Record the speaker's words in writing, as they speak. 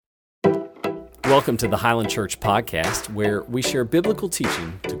Welcome to the Highland Church podcast, where we share biblical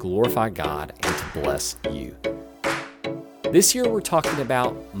teaching to glorify God and to bless you. This year, we're talking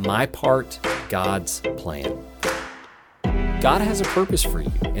about my part, God's plan. God has a purpose for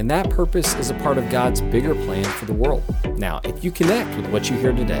you, and that purpose is a part of God's bigger plan for the world. Now, if you connect with what you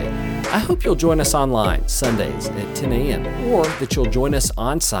hear today, I hope you'll join us online Sundays at 10 a.m., or that you'll join us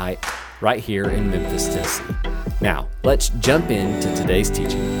on site right here in Memphis, Tennessee. Now, let's jump into today's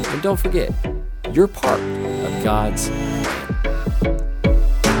teaching, and don't forget, you're part of God's plan.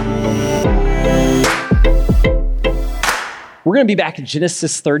 We're going to be back in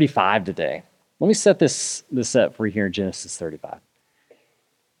Genesis 35 today. Let me set this up for you here in Genesis 35.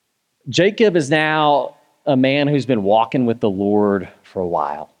 Jacob is now a man who's been walking with the Lord for a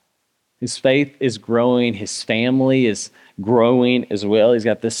while. His faith is growing. His family is growing as well. He's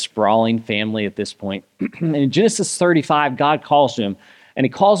got this sprawling family at this point. And in Genesis 35, God calls to him, and he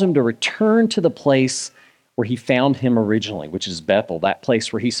calls him to return to the place where he found him originally, which is Bethel, that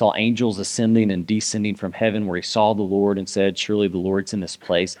place where he saw angels ascending and descending from heaven, where he saw the Lord and said, surely the Lord's in this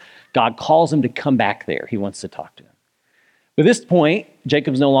place. God calls him to come back there. He wants to talk to him. But at this point,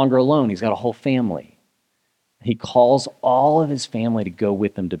 Jacob's no longer alone. He's got a whole family. He calls all of his family to go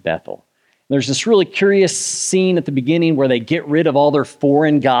with him to Bethel. There's this really curious scene at the beginning where they get rid of all their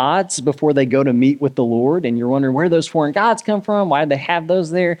foreign gods before they go to meet with the Lord. And you're wondering where those foreign gods come from? Why did they have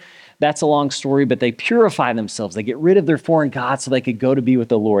those there? That's a long story, but they purify themselves. They get rid of their foreign gods so they could go to be with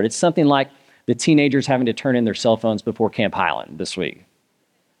the Lord. It's something like the teenagers having to turn in their cell phones before Camp Highland this week.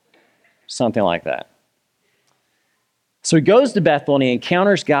 Something like that. So he goes to Bethel and he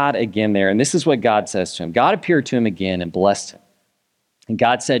encounters God again there. And this is what God says to him. God appeared to him again and blessed him. And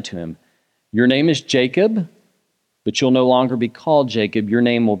God said to him, your name is Jacob, but you'll no longer be called Jacob. Your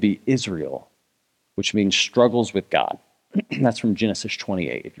name will be Israel, which means struggles with God. That's from Genesis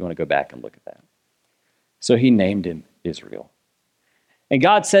 28, if you want to go back and look at that. So he named him Israel. And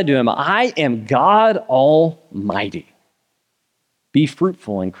God said to him, I am God Almighty. Be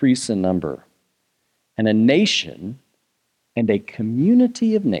fruitful, increase in number. And a nation and a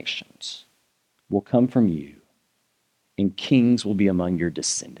community of nations will come from you, and kings will be among your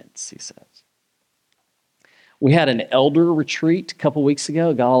descendants, he says. We had an elder retreat a couple weeks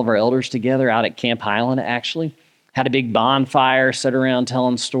ago. Got all of our elders together out at Camp Highland, actually. Had a big bonfire, sat around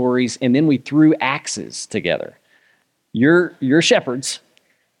telling stories, and then we threw axes together. Your shepherds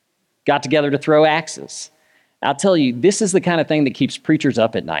got together to throw axes. I'll tell you, this is the kind of thing that keeps preachers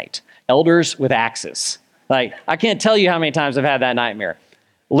up at night. Elders with axes. Like, I can't tell you how many times I've had that nightmare.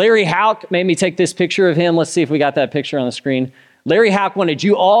 Larry Houck made me take this picture of him. Let's see if we got that picture on the screen. Larry Houck wanted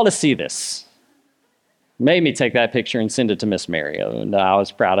you all to see this. Made me take that picture and send it to Miss Mary. And I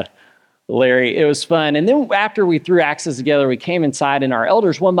was proud of Larry. It was fun. And then after we threw axes together, we came inside and our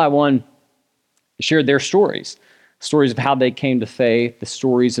elders, one by one, shared their stories. Stories of how they came to faith, the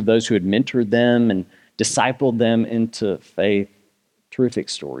stories of those who had mentored them and discipled them into faith. Terrific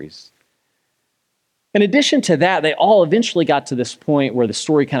stories. In addition to that, they all eventually got to this point where the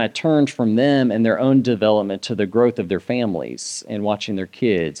story kind of turned from them and their own development to the growth of their families and watching their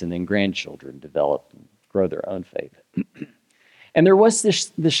kids and then grandchildren develop and grow their own faith. And there was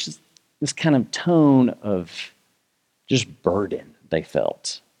this kind of tone of just burden they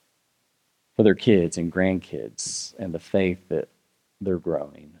felt for their kids and grandkids and the faith that they're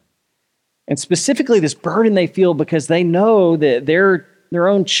growing. And specifically this burden they feel because they know that their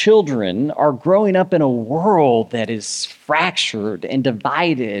own children are growing up in a world that is fractured and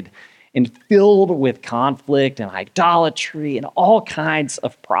divided and filled with conflict and idolatry and all kinds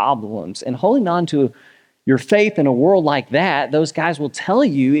of problems. And holding on to your faith in a world like that, those guys will tell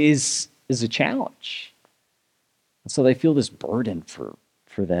you is a challenge. And so they feel this burden for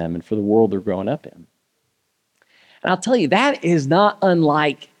them and for the world they're growing up in. And I'll tell you, that is not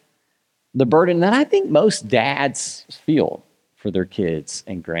unlike the burden that I think most dads feel for their kids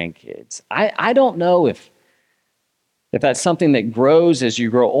and grandkids. I don't know if that's something that grows as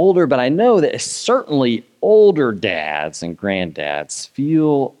you grow older, but I know that certainly older dads and granddads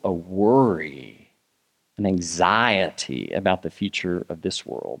feel a worry, an anxiety about the future of this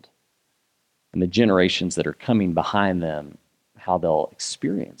world and the generations that are coming behind them, how they'll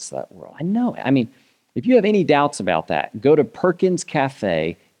experience that world. I know. I mean, if you have any doubts about that, go to Perkins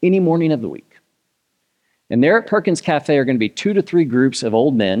Cafe any morning of the week. And there at Perkins Cafe are going to be 2 to 3 groups of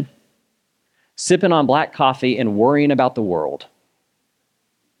old men sipping on black coffee and worrying about the world.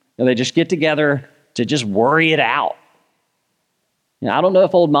 And they just get together to just worry it out. I don't know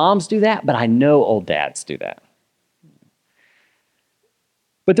if old moms do that, but I know old dads do that.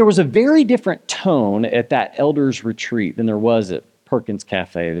 But there was a very different tone at that elders retreat than there was at Perkins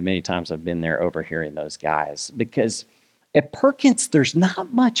Cafe. The many times I've been there overhearing those guys, because at Perkins, there's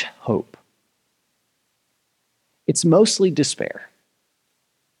not much hope. It's mostly despair,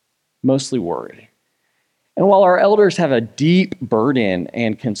 mostly worry. And while our elders have a deep burden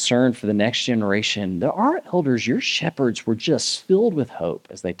and concern for the next generation, our elders, your shepherds, were just filled with hope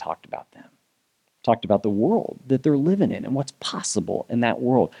as they talked about them, talked about the world that they're living in and what's possible in that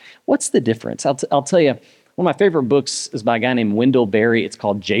world. What's the difference? I'll tell you, one of my favorite books is by a guy named Wendell Berry. It's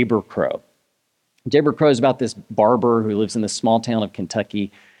called Jayber Crow. Jayber Crow is about this barber who lives in this small town of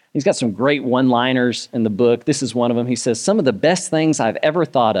Kentucky. He's got some great one-liners in the book. This is one of them. He says, "Some of the best things I've ever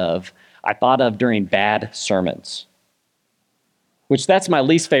thought of, I thought of during bad sermons." Which that's my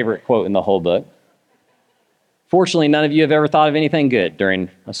least favorite quote in the whole book. Fortunately, none of you have ever thought of anything good during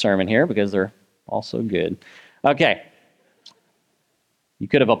a sermon here because they're all so good. Okay. You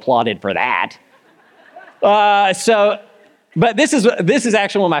could have applauded for that. But this is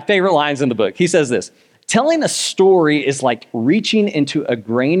actually one of my favorite lines in the book. He says this: "Telling a story is like reaching into a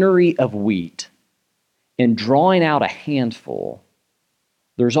granary of wheat and drawing out a handful.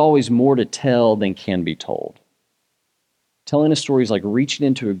 There's always more to tell than can be told." Telling a story is like reaching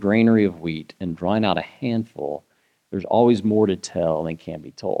into a granary of wheat and drawing out a handful. There's always more to tell than can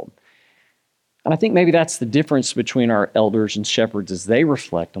be told. And I think maybe that's the difference between our elders and shepherds as they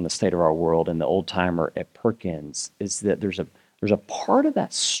reflect on the state of our world and the old timer at Perkins, is that there's a part of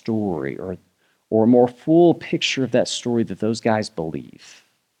that story or a more full picture of that story that those guys believe.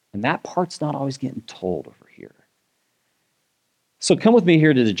 And that part's not always getting told over here. So come with me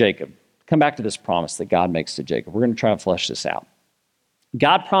here to Jacob. Come back to this promise that God makes to Jacob. We're going to try to flesh this out.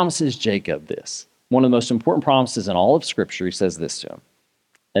 God promises Jacob this. One of the most important promises in all of Scripture. He says this to him: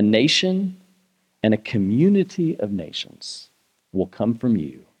 "A nation and a community of nations will come from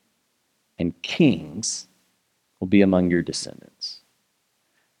you, and kings will be among your descendants."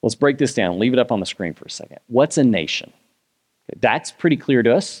 Let's break this down. Leave it up on the screen for a second. What's a nation? Okay, that's pretty clear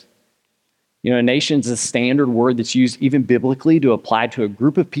to us. You know, a nation is a standard word that's used even biblically to apply to a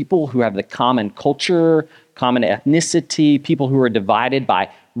group of people who have the common culture, common ethnicity, people who are divided by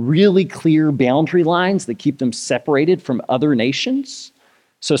really clear boundary lines that keep them separated from other nations.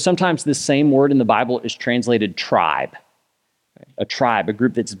 So sometimes this same word in the Bible is translated tribe. A tribe, a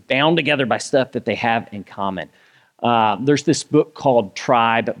group that's bound together by stuff that they have in common. There's this book called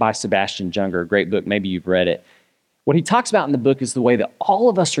Tribe by Sebastian Junger, a great book. Maybe you've read it. What he talks about in the book is the way that all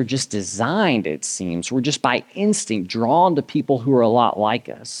of us are just designed, it seems. We're just by instinct drawn to people who are a lot like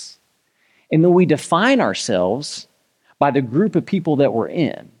us. And then we define ourselves by the group of people that we're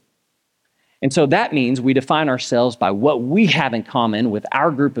in. And so that means we define ourselves by what we have in common with our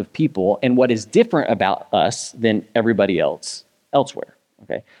group of people and what is different about us than everybody else elsewhere.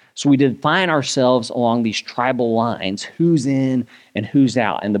 Okay? So we define ourselves along these tribal lines, who's in and who's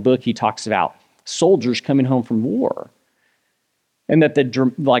out. In the book, he talks about soldiers coming home from war. And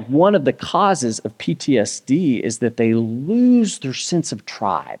that one of the causes of PTSD is that they lose their sense of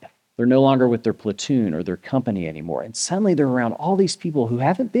tribe. They're no longer with their platoon or their company anymore. And suddenly they're around all these people who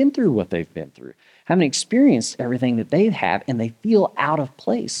haven't been through what they've been through, haven't experienced everything that they have, and they feel out of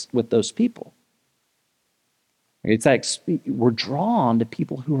place with those people. It's like we're drawn to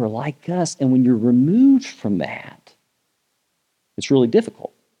people who are like us, and when you're removed from that, it's really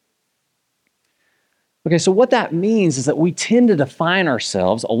difficult. Okay, so what that means is that we tend to define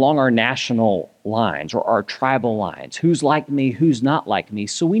ourselves along our national lines or our tribal lines. Who's like me, who's not like me.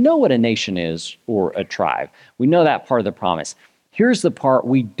 So we know what a nation is or a tribe. We know that part of the promise. Here's the part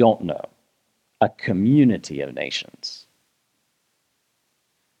we don't know: a community of nations.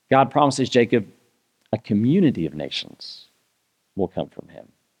 God promises Jacob a community of nations will come from him.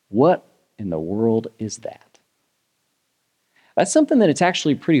 What in the world is that? That's something that it's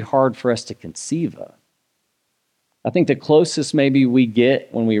actually pretty hard for us to conceive of. I think the closest maybe we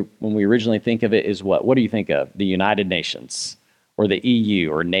get when we originally think of it is what? What do you think of? The United Nations or the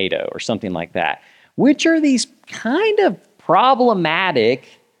EU or NATO or something like that, which are these kind of problematic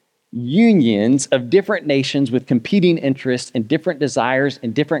unions of different nations with competing interests and different desires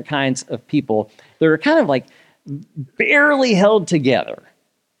and different kinds of people that are kind of like barely held together.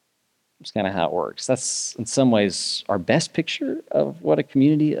 That's kind of how it works. That's, in some ways, our best picture of what a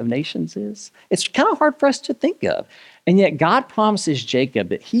community of nations is. It's kind of hard for us to think of. And yet God promises Jacob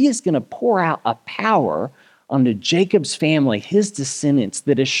that he is going to pour out a power onto Jacob's family, his descendants,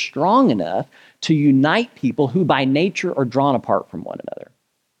 that is strong enough to unite people who by nature are drawn apart from one another.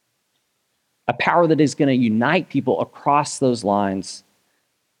 A power that is going to unite people across those lines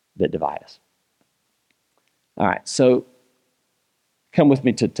that divide us. All right, so come with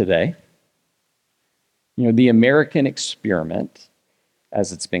me to today. You know, the American experiment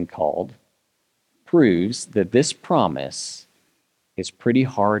as it's been called, proves that this promise is pretty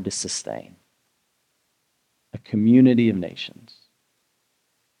hard to sustain. A community of nations.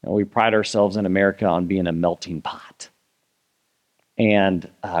 And we pride ourselves in America on being a melting pot. And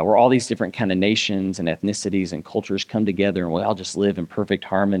where all these different kind of nations and ethnicities and cultures come together and we all just live in perfect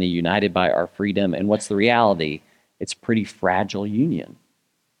harmony, united by our freedom. And what's the reality? It's a pretty fragile union,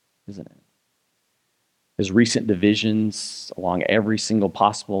 isn't it? There's recent divisions along every single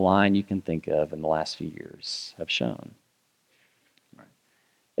possible line you can think of in the last few years have shown.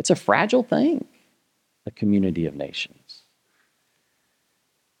 It's a fragile thing, a community of nations.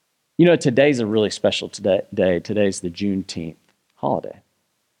 You know, today's a really special day. Today's the Juneteenth holiday.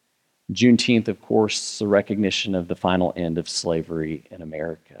 Juneteenth, of course, the recognition of the final end of slavery in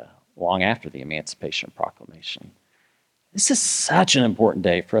America, long after the Emancipation Proclamation. This is such an important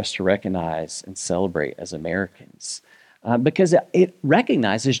day for us to recognize and celebrate as Americans because it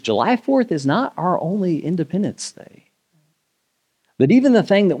recognizes July 4th is not our only Independence Day. That even the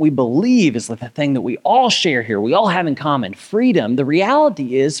thing that we believe is the thing that we all share here, we all have in common, freedom, the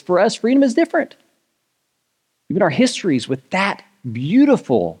reality is for us, freedom is different. Even our histories with that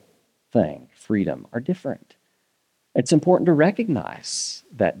beautiful thing, freedom, are different. It's important to recognize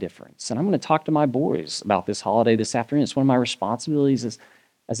that difference. And I'm going to talk to my boys about this holiday this afternoon. It's one of my responsibilities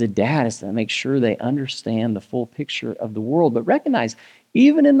as a dad is to make sure they understand the full picture of the world. But recognize,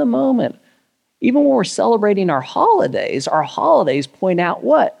 even in the moment, even when we're celebrating our holidays point out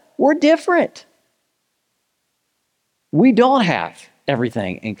what? We're different. We don't have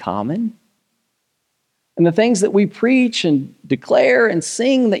everything in common. And the things that we preach and declare and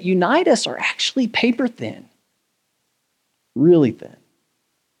sing that unite us are actually paper thin. Really thin.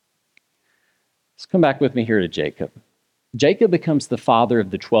 Let's come back with me here to Jacob. Jacob becomes the father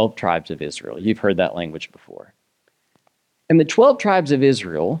of the 12 tribes of Israel. You've heard that language before. And the 12 tribes of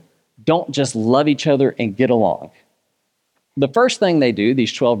Israel don't just love each other and get along. The first thing they do,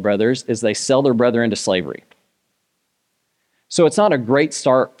 these 12 brothers, is they sell their brother into slavery. So it's not a great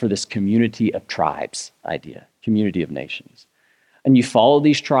start for this community of tribes idea, community of nations. And you follow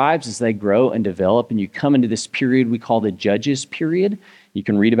these tribes as they grow and develop, and you come into this period we call the Judges period. You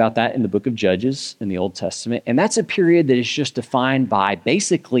can read about that in the book of Judges in the Old Testament. And that's a period that is just defined by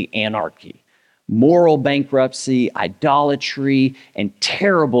basically anarchy, moral bankruptcy, idolatry, and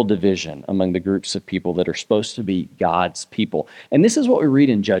terrible division among the groups of people that are supposed to be God's people. And this is what we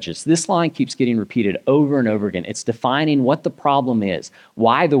read in Judges. This line keeps getting repeated over and over again. It's defining what the problem is,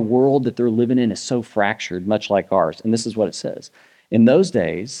 why the world that they're living in is so fractured, much like ours. And this is what it says. In those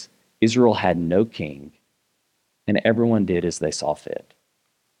days, Israel had no king, and everyone did as they saw fit.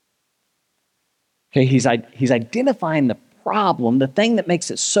 Okay, he's identifying the problem, the thing that makes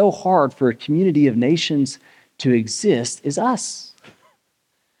it so hard for a community of nations to exist is us.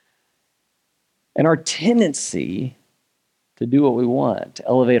 And our tendency to do what we want, to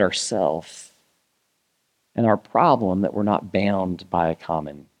elevate ourselves, and our problem that we're not bound by a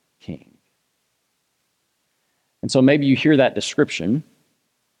common king. And so maybe you hear that description,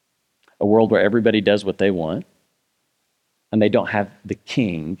 a world where everybody does what they want, and they don't have the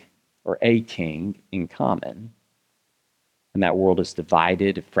king or a king in common. And that world is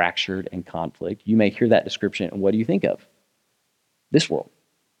divided, fractured, and conflict. You may hear that description, and what do you think of? This world.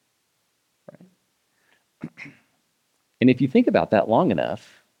 Right? And if you think about that long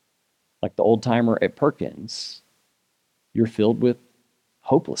enough, like the old timer at Perkins, you're filled with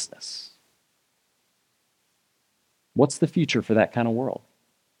hopelessness. What's the future for that kind of world?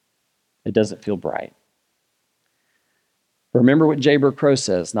 It doesn't feel bright. Remember what Jayber Crow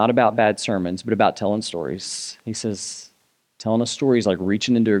says, not about bad sermons, but about telling stories. He says, telling a story is like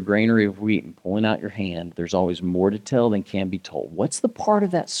reaching into a granary of wheat and pulling out your hand. There's always more to tell than can be told. What's the part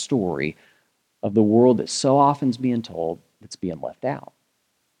of that story of the world that so often is being told that's being left out?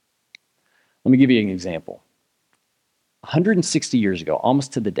 Let me give you an example. 160 years ago,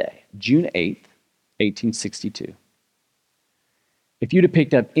 almost to the day, June 8th, 1862. If you'd have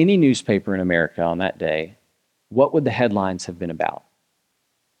picked up any newspaper in America on that day, what would the headlines have been about?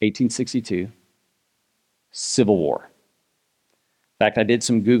 1862, Civil War. In fact, I did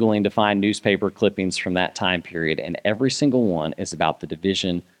some Googling to find newspaper clippings from that time period, and every single one is about the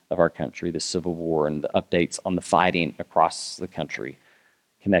division of our country, the Civil War, and the updates on the fighting across the country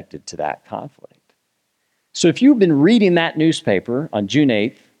connected to that conflict. So if you've been reading that newspaper on June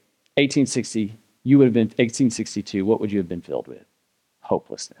 8th, 1860, you would have been 1862, what would you have been filled with?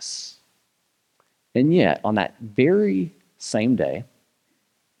 Hopelessness. And yet, on that very same day,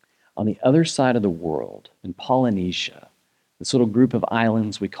 on the other side of the world, in Polynesia, this little group of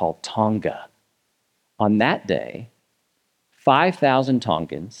islands we call Tonga, on that day, 5,000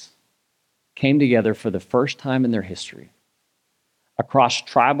 Tongans came together for the first time in their history across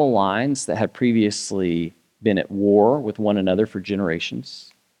tribal lines that had previously been at war with one another for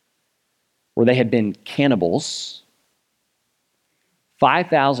generations, where they had been cannibals.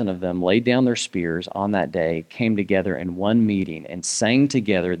 5,000 of them laid down their spears on that day, came together in one meeting, and sang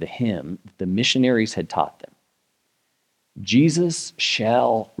together the hymn that the missionaries had taught them. Jesus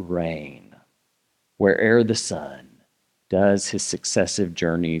shall reign where'er the sun does his successive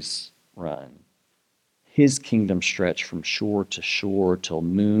journeys run. His kingdom stretch from shore to shore till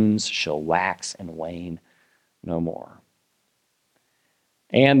moons shall wax and wane no more.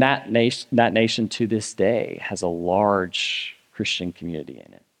 And that nation to this day has a large Christian community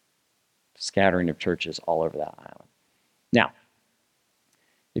in it, scattering of churches all over that island. Now,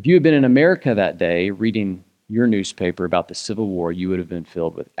 if you had been in America that day reading your newspaper about the Civil War, you would have been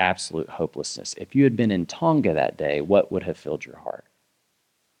filled with absolute hopelessness. If you had been in Tonga that day, what would have filled your heart?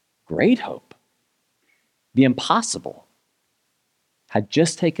 Great hope. The impossible had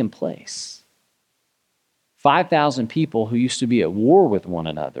just taken place. 5,000 people who used to be at war with one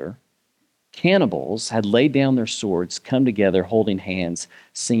another, cannibals, had laid down their swords, come together holding hands,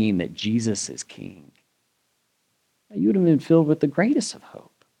 singing that Jesus is King. You would have been filled with the greatest of hope.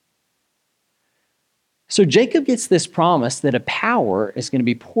 So Jacob gets this promise that a power is going to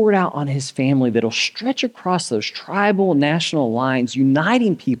be poured out on his family that'll stretch across those tribal national lines,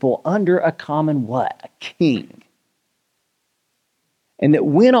 uniting people under a common what? A king. And that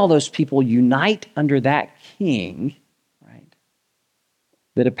when all those people unite under that king, right,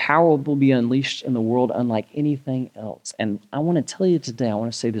 that a power will be unleashed in the world unlike anything else. And I want to tell you today, I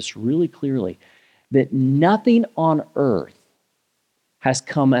want to say this really clearly, that nothing on earth has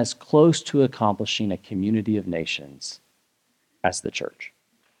come as close to accomplishing a community of nations as the church.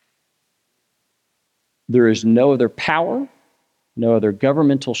 There is no other power, no other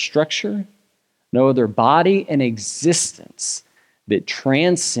governmental structure, no other body in existence that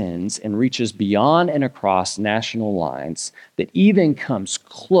transcends and reaches beyond and across national lines that even comes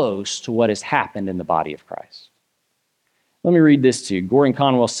close to what has happened in the body of Christ. Let me read this to you. Gordon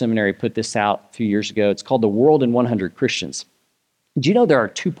Conwell Seminary put this out a few years ago. It's called The World in 100 Christians. Do you know there are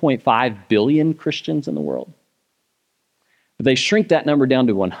 2.5 billion Christians in the world? But they shrink that number down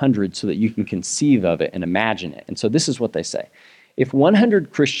to 100 so that you can conceive of it and imagine it. And so this is what they say. If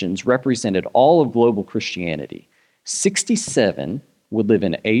 100 Christians represented all of global Christianity, 67 would live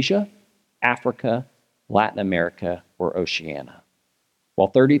in Asia, Africa, Latin America, or Oceania, while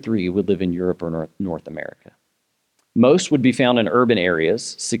 33 would live in Europe or North America. Most would be found in urban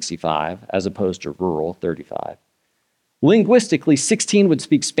areas, 65, as opposed to rural, 35. Linguistically, 16 would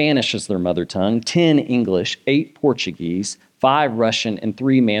speak Spanish as their mother tongue, 10 English, 8 Portuguese, 5 Russian, and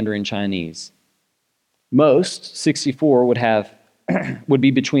 3 Mandarin Chinese. Most, 64, would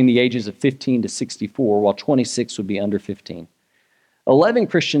be between the ages of 15 to 64, while 26 would be under 15. 11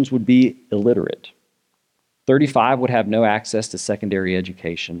 Christians would be illiterate. 35 would have no access to secondary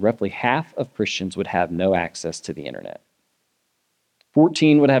education. Roughly half of Christians would have no access to the internet.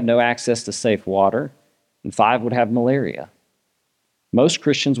 14 would have no access to safe water, and 5 would have malaria. Most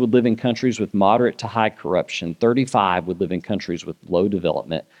Christians would live in countries with moderate to high corruption. 35 would live in countries with low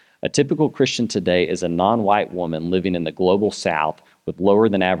development. A typical Christian today is a non-white woman living in the global south with lower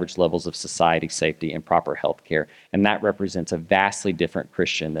than average levels of society safety and proper health care, and that represents a vastly different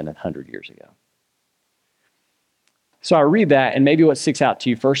Christian than 100 years ago. So I read that, and maybe what sticks out to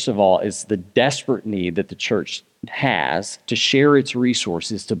you, first of all, is the desperate need that the church has to share its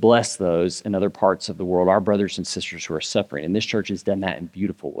resources to bless those in other parts of the world, our brothers and sisters who are suffering. And this church has done that in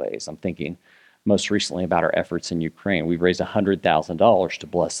beautiful ways. I'm thinking most recently about our efforts in Ukraine. We've raised $100,000 to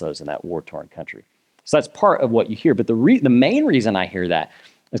bless those in that war-torn country. So that's part of what you hear. But the main reason I hear that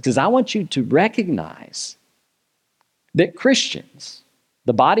is because I want you to recognize that Christians,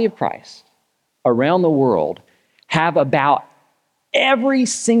 the body of Christ, around the world, have about every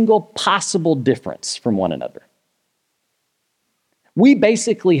single possible difference from one another. We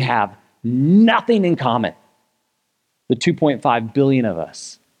basically have nothing in common, the 2.5 billion of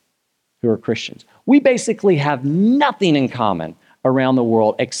us who are Christians. We basically have nothing in common around the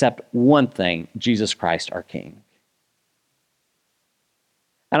world except one thing: Jesus Christ, our King.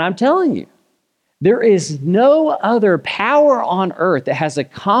 And I'm telling you, there is no other power on earth that has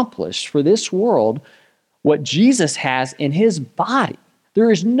accomplished for this world what Jesus has in his body.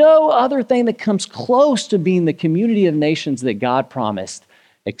 There is no other thing that comes close to being the community of nations that God promised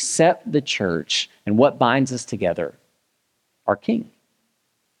except the church. And what binds us together? Our King.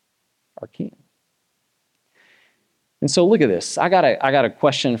 Our King. And so look at this. I got a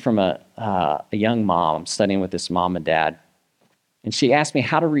question from a young mom. I'm studying with this mom and dad. And she asked me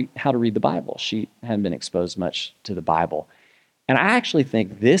how to read the Bible. She hadn't been exposed much to the Bible. And I actually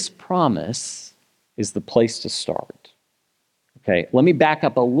think this promise is the place to start. Okay, let me back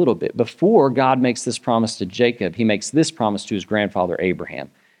up a little bit. Before God makes this promise to Jacob, he makes this promise to his grandfather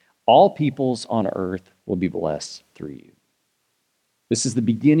Abraham. All peoples on earth will be blessed through you. This is the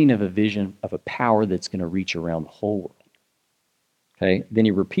beginning of a vision of a power that's going to reach around the whole world. Okay, then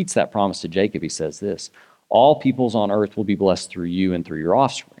he repeats that promise to Jacob. He says this, all peoples on earth will be blessed through you and through your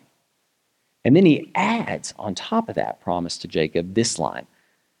offspring. And then he adds on top of that promise to Jacob this line,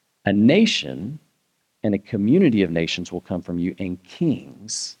 a nation and a community of nations will come from you, and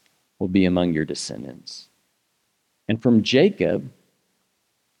kings will be among your descendants. And from Jacob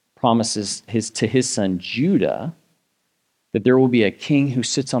promises to his son Judah that there will be a king who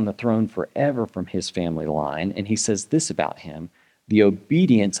sits on the throne forever from his family line. And he says this about him, the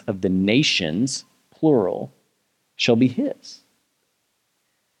obedience of the nations, plural, shall be his.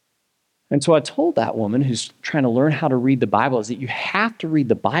 And so I told that woman who's trying to learn how to read the Bible is that you have to read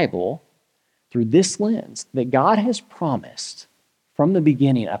the Bible through this lens, that God has promised from the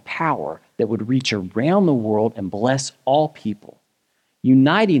beginning a power that would reach around the world and bless all people,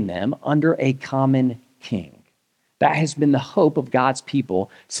 uniting them under a common king. That has been the hope of God's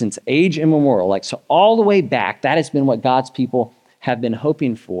people since age immemorial. So all the way back, that has been what God's people have been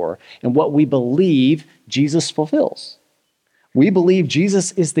hoping for and what we believe Jesus fulfills. We believe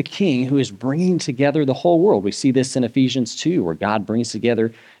Jesus is the king who is bringing together the whole world. We see this in Ephesians 2, where God brings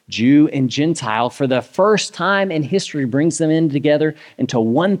together Jew and Gentile for the first time in history, brings them in together into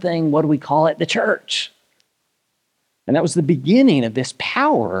one thing. What do we call it? The church. And that was the beginning of this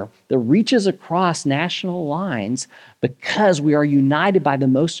power that reaches across national lines because we are united by the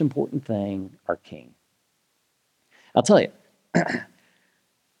most important thing, our king. I'll tell you,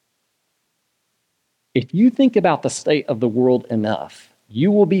 if you think about the state of the world enough,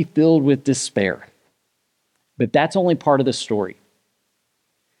 you will be filled with despair. But that's only part of the story.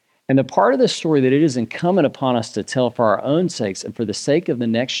 And the part of the story that it is incumbent upon us to tell for our own sakes and for the sake of the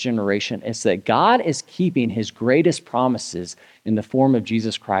next generation is that God is keeping his greatest promises in the form of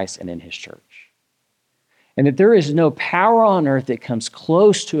Jesus Christ and in his church. And that there is no power on earth that comes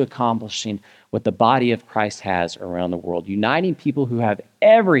close to accomplishing what the body of Christ has around the world, uniting people who have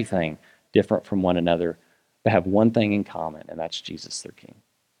everything different from one another, but have one thing in common, and that's Jesus, their King.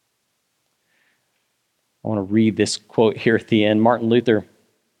 I want to read this quote here at the end. Martin Luther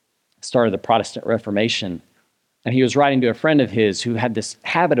started the Protestant Reformation, and he was writing to a friend of his who had this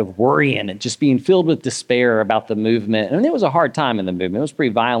habit of worrying and just being filled with despair about the movement. And it was a hard time in the movement. It was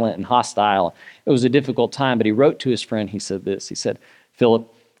pretty violent and hostile. It was a difficult time, but he wrote to his friend, he said this, he said,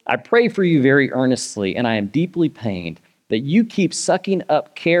 Philip, I pray for you very earnestly, and I am deeply pained that you keep sucking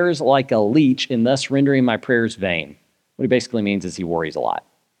up cares like a leech and thus rendering my prayers vain. What he basically means is he worries a lot.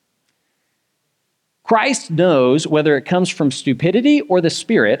 Christ knows whether it comes from stupidity or the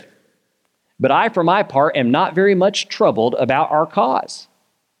Spirit, but I, for my part, am not very much troubled about our cause.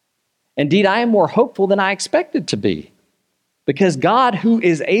 Indeed, I am more hopeful than I expected to be, because God, who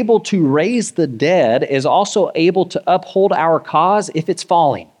is able to raise the dead, is also able to uphold our cause if it's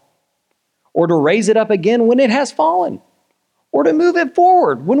falling, or to raise it up again when it has fallen, or to move it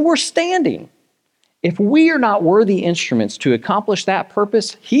forward when we're standing. If we are not worthy instruments to accomplish that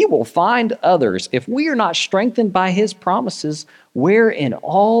purpose, he will find others. If we are not strengthened by his promises, where in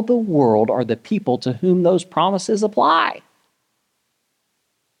all the world are the people to whom those promises apply?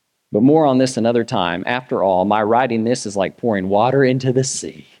 But more on this another time. After all, my writing this is like pouring water into the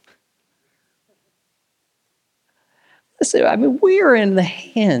sea. Listen, we are in the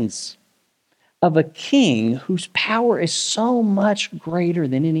hands of a king whose power is so much greater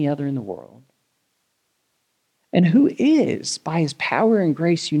than any other in the world, and who is, by his power and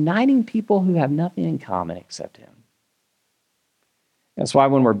grace, uniting people who have nothing in common except him. That's why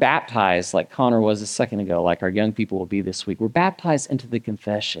when we're baptized, like Connor was a second ago, like our young people will be this week, we're baptized into the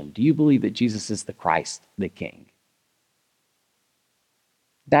confession. Do you believe that Jesus is the Christ, the King?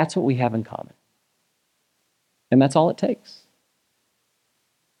 That's what we have in common. And that's all it takes.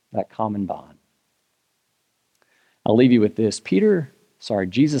 That common bond. I'll leave you with this.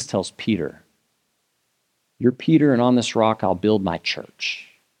 Jesus tells Peter, you're Peter, and on this rock I'll build my church.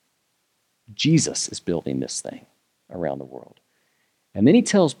 Jesus is building this thing around the world. And then he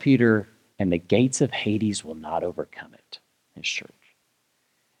tells Peter, and the gates of Hades will not overcome it, his church.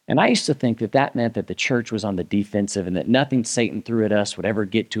 And I used to think that that meant that the church was on the defensive and that nothing Satan threw at us would ever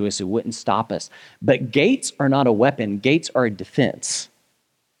get to us. It wouldn't stop us. But gates are not a weapon. Gates are a defense.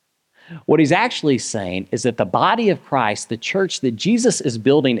 What he's actually saying is that the body of Christ, the church that Jesus is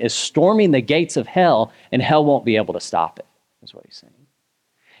building, is storming the gates of hell, and hell won't be able to stop it. is what he's saying.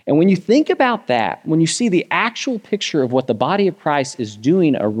 And when you think about that, when you see the actual picture of what the body of Christ is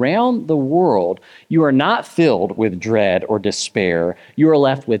doing around the world, you are not filled with dread or despair. You are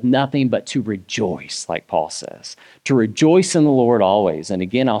left with nothing but to rejoice, like Paul says, to rejoice in the Lord always. And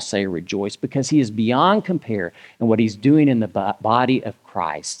again, I'll say rejoice because he is beyond compare, and what he's doing in the body of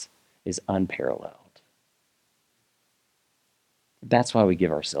Christ is unparalleled. That's why we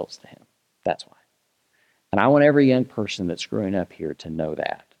give ourselves to him. That's why. And I want every young person that's growing up here to know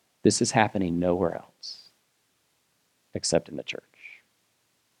that. This is happening nowhere else except in the church.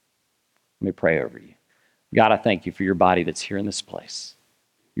 Let me pray over you. God, I thank you for your body that's here in this place,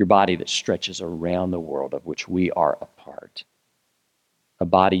 your body that stretches around the world of which we are a part, a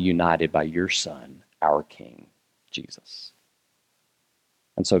body united by your Son, our King, Jesus.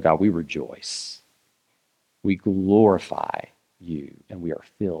 And so, God, we rejoice. We glorify you, and we are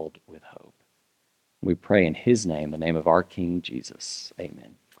filled with hope. We pray in his name, the name of our King Jesus.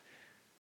 Amen.